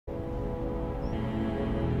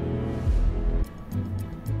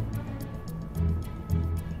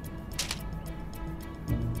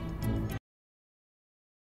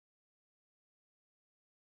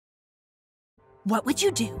What would you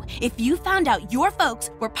do if you found out your folks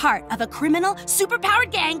were part of a criminal,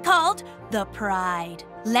 superpowered gang called the Pride?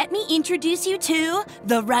 Let me introduce you to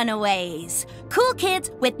the Runaways. Cool kids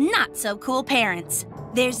with not-so-cool parents.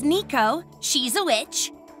 There's Nico, she's a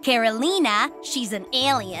witch. Carolina, she's an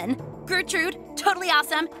alien. Gertrude, totally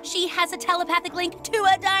awesome. She has a telepathic link to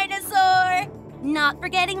a dinosaur. Not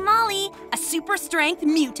forgetting Molly, a super strength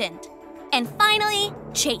mutant. And finally,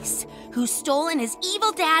 Chase, who's stolen his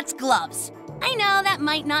evil dad's gloves. I know that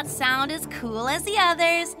might not sound as cool as the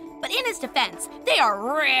others, but in his defense, they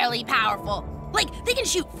are really powerful. Like, they can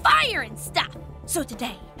shoot fire and stuff. So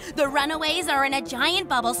today, the Runaways are in a giant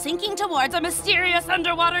bubble sinking towards a mysterious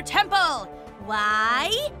underwater temple.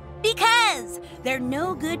 Why? Because their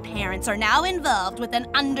no-good parents are now involved with an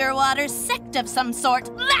underwater sect of some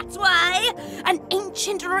sort. That's why! An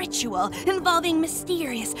ancient ritual involving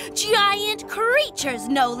mysterious giant creatures,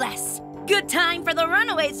 no less. Good time for the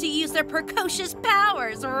Runaways to use their precocious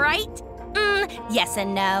powers, right? Yes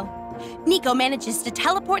and no. Nico manages to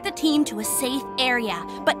teleport the team to a safe area,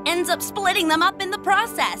 but ends up splitting them up in the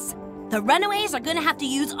process. The Runaways are gonna have to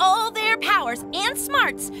use all their powers and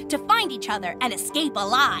smarts to find each other and escape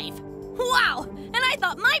alive. Wow, and I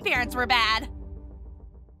thought my parents were bad.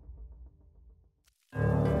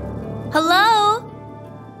 Hello?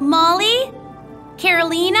 Molly?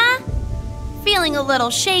 Carolina? Feeling a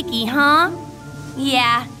little shaky, huh?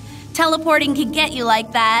 Yeah, teleporting can get you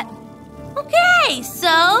like that. Okay,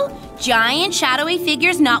 so, giant shadowy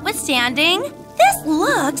figures notwithstanding, this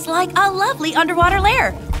looks like a lovely underwater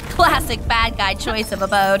lair. Classic bad guy choice of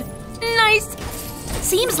abode. Nice.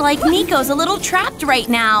 Seems like Nico's a little trapped right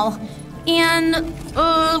now. And,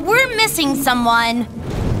 we're missing someone.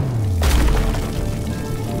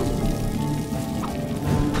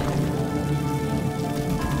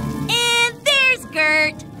 And there's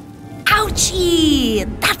Gert.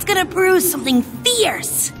 Ouchie! That's gonna bruise something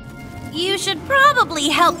fierce. You should probably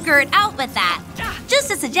help Gert out with that.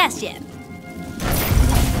 Just a suggestion.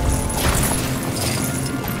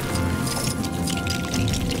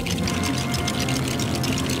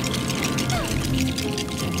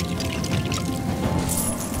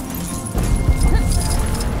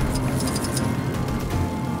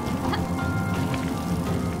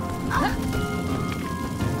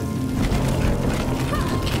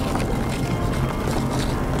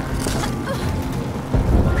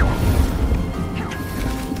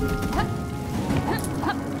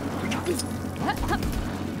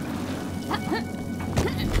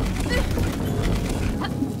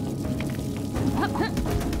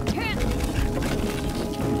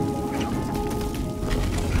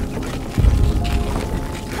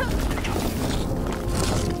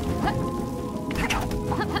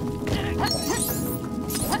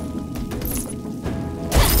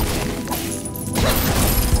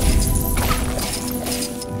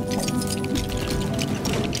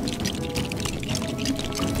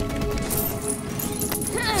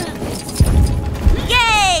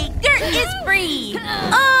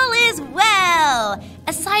 All is well!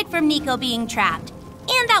 Aside from Nico being trapped,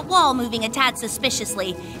 and that wall moving a tad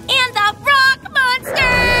suspiciously, and the rock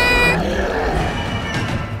monster!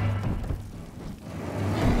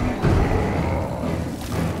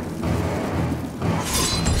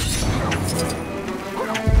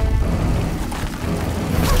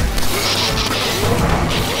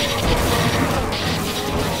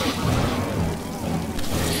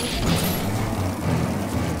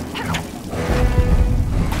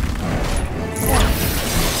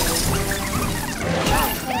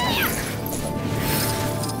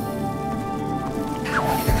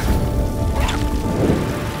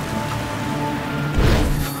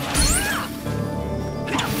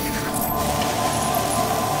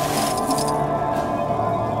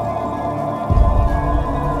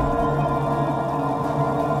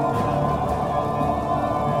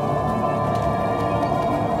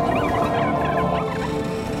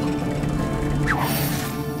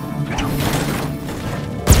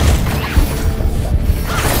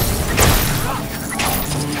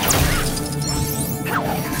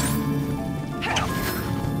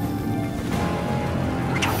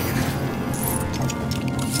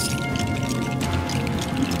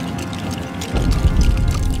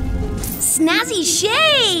 Snazzy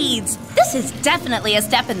shades! This is definitely a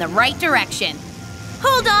step in the right direction.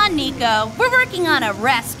 Hold on, Nico. We're working on a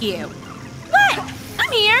rescue. What?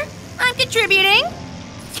 I'm here. I'm contributing.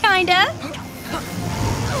 Kinda.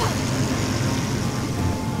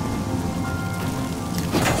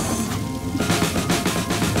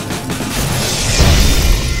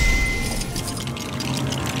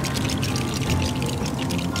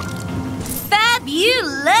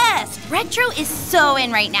 Fabulous! Retro is so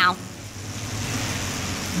in right now.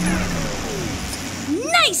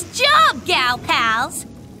 Nice job, gal pals!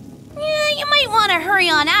 Yeah, you might want to hurry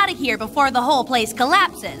on out of here before the whole place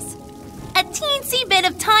collapses. A teensy bit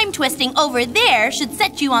of time twisting over there should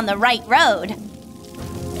set you on the right road.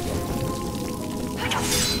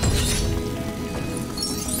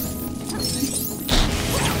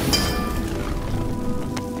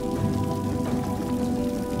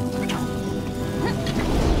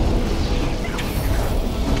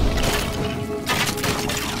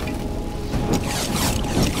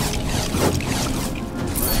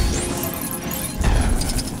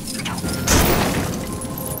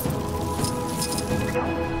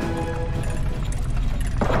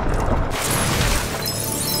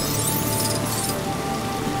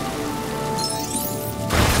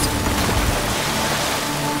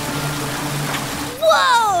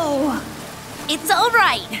 It's all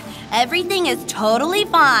right. Everything is totally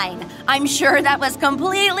fine. I'm sure that was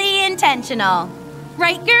completely intentional.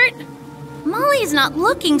 Right, Gert? Molly's not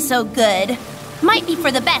looking so good. Might be for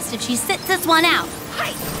the best if she sits this one out.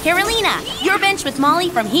 Carolina, you're benched with Molly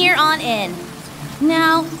from here on in.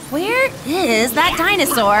 Now, where is that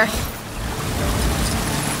dinosaur?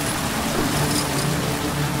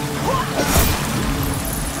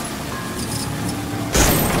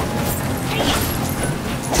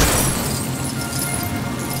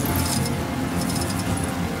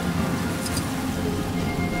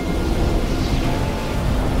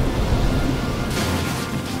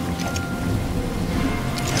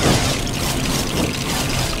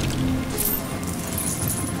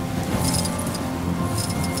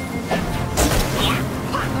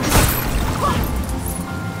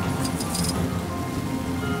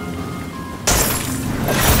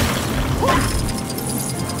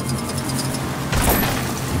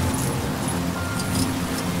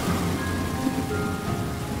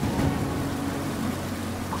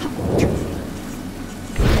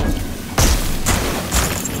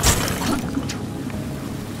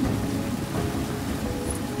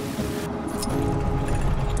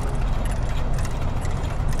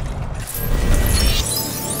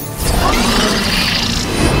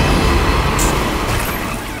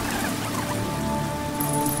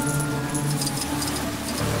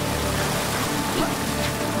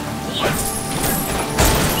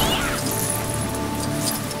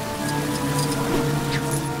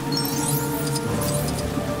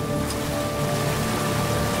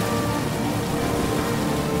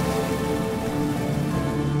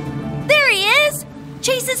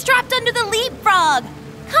 Chase is trapped under the leapfrog!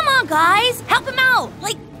 Come on, guys! Help him out!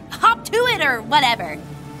 Like, hop to it or whatever.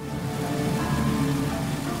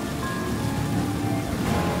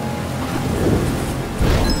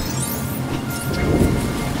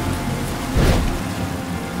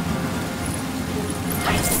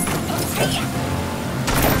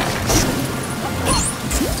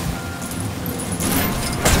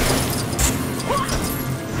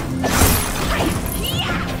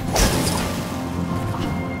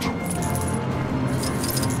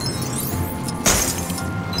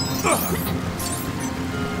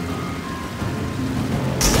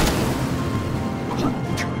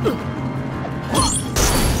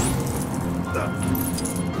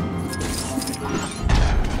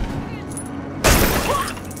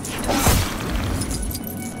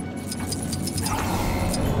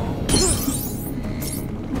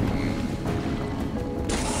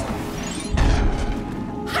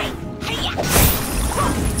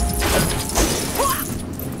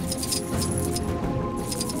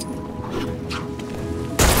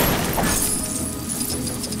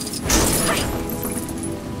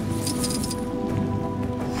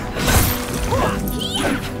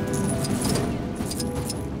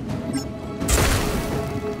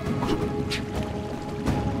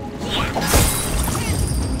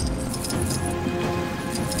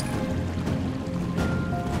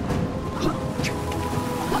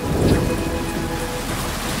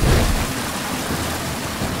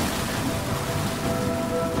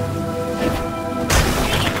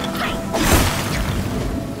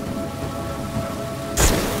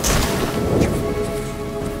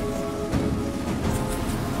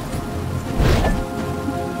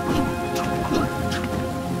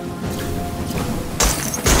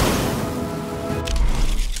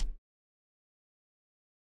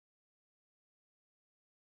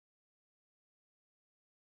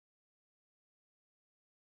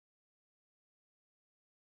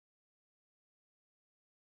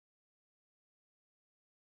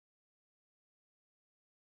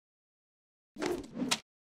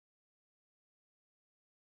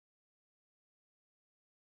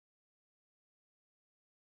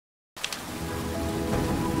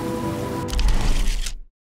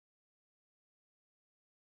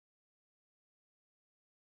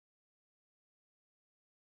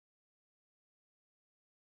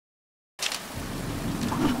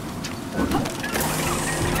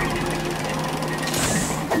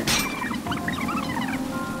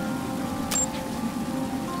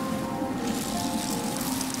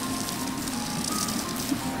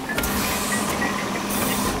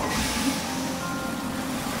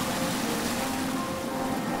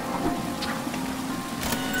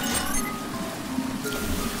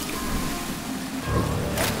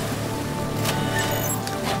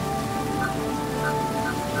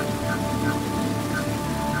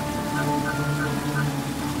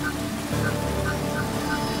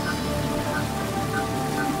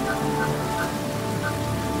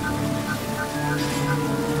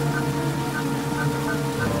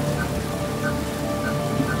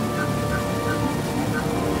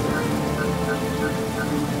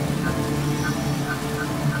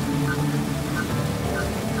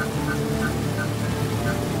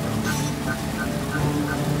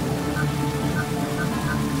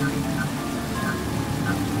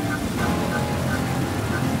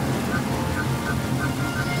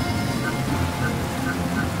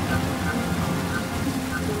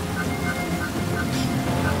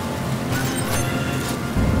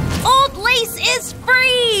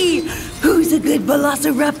 good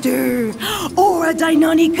velociraptor. Or a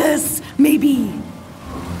Deinonychus, maybe.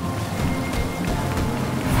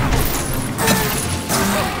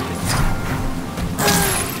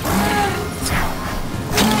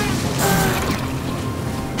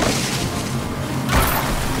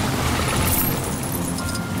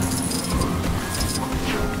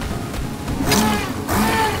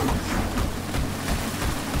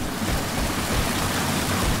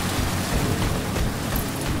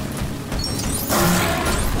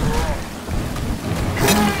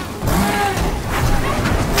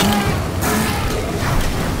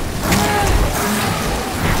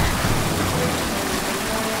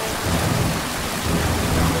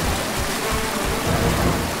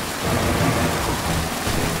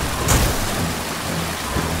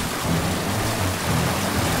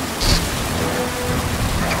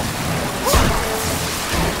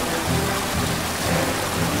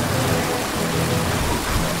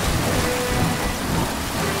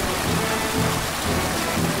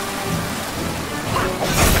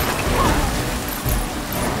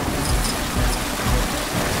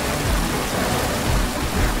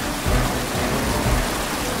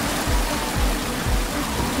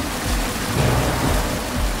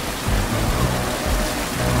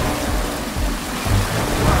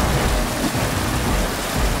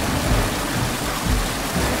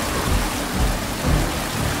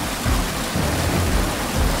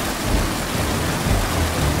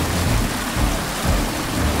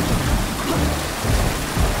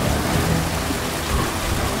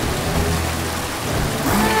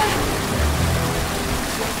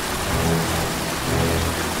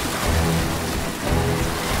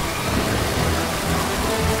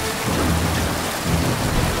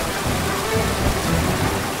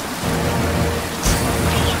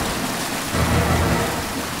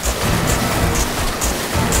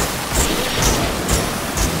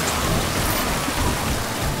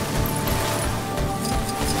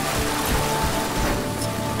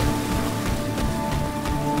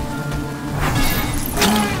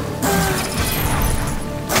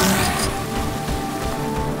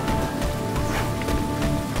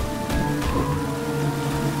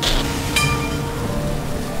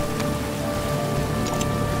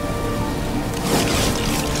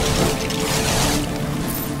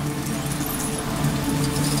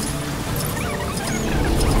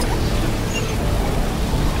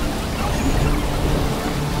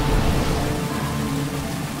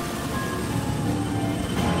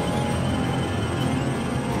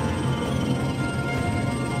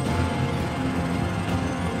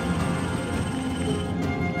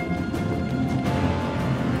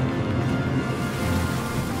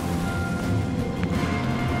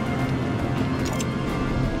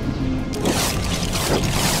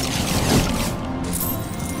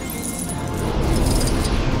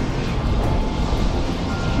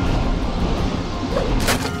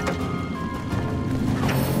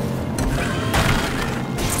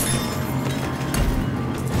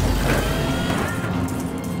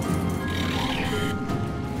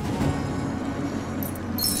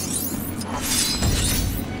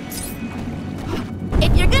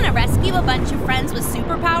 Rescue a bunch of friends with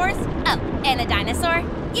superpowers? Oh, and a dinosaur?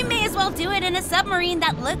 You may as well do it in a submarine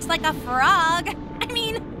that looks like a frog. I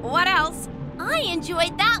mean, what else? I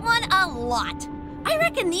enjoyed that one a lot. I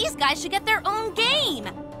reckon these guys should get their own game.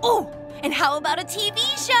 Oh, and how about a TV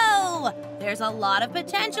show? There's a lot of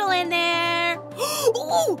potential in there.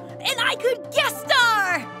 Oh, and I could guest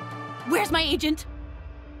star! Where's my agent?